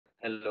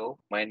Hello,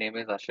 my name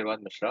is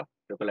Ashirwad Mishra.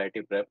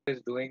 IIITprep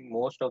is doing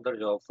most of the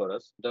job for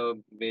us. The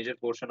major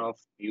portion of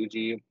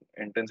UGE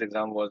entrance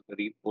exam was the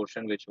REAP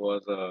portion, which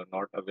was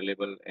not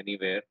available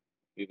anywhere.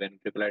 Even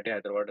IIIT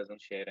Hyderabad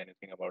doesn't share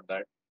anything about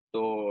that.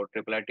 So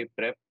IIIT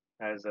Prep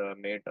has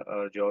made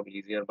our job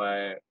easier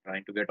by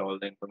trying to get all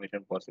the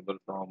information possible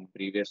from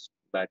previous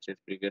batches,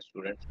 previous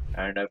students.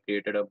 And I've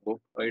created a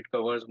book. It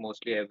covers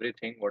mostly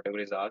everything, whatever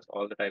is asked,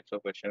 all the types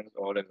of questions,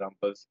 all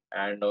examples,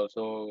 and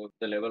also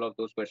the level of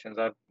those questions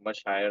are much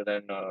higher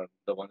than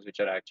the ones which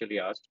are actually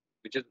asked,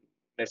 which is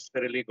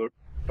necessarily good.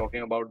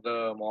 Talking about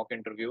the mock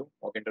interview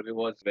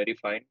was very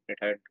fine. It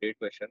had great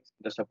questions.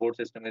 The support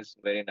system is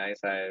very nice.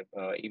 I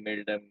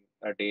emailed them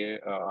a day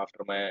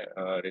after my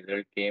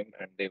result came,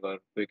 and they were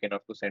quick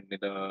enough to send me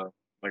the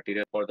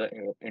material for the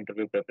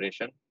interview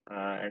preparation.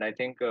 And I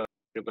think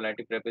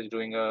IIIT Prep is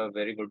doing a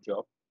very good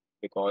job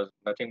because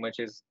nothing much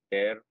is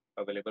there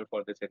available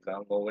for this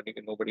exam.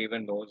 Nobody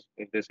even knows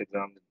if this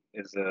exam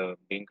is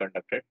being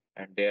conducted,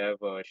 and they have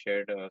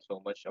shared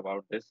so much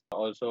about this.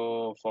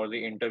 Also, for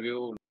the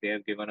interview, they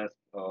have given us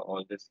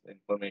all this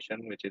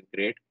information, which is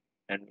great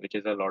and which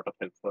is a lot of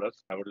help for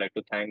us. I would like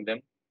to thank them.